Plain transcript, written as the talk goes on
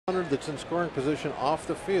That's in scoring position off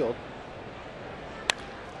the field.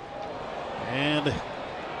 And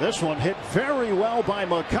this one hit very well by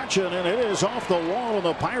McCutchen, and it is off the wall, and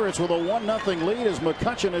the Pirates with a 1-0 lead as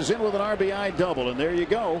McCutchen is in with an RBI double. And there you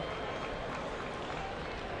go.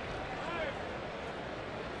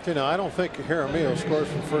 You know, I don't think Jaramillo scores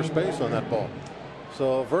from first base on that ball.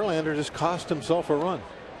 So Verlander just cost himself a run.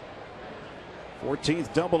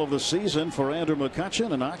 14th double of the season for Andrew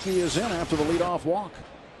McCutchen, and Aki is in after the leadoff walk.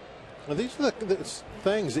 Now, these are the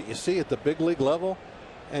things that you see at the big league level,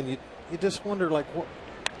 and you just wonder, like,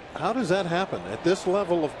 how does that happen at this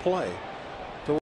level of play?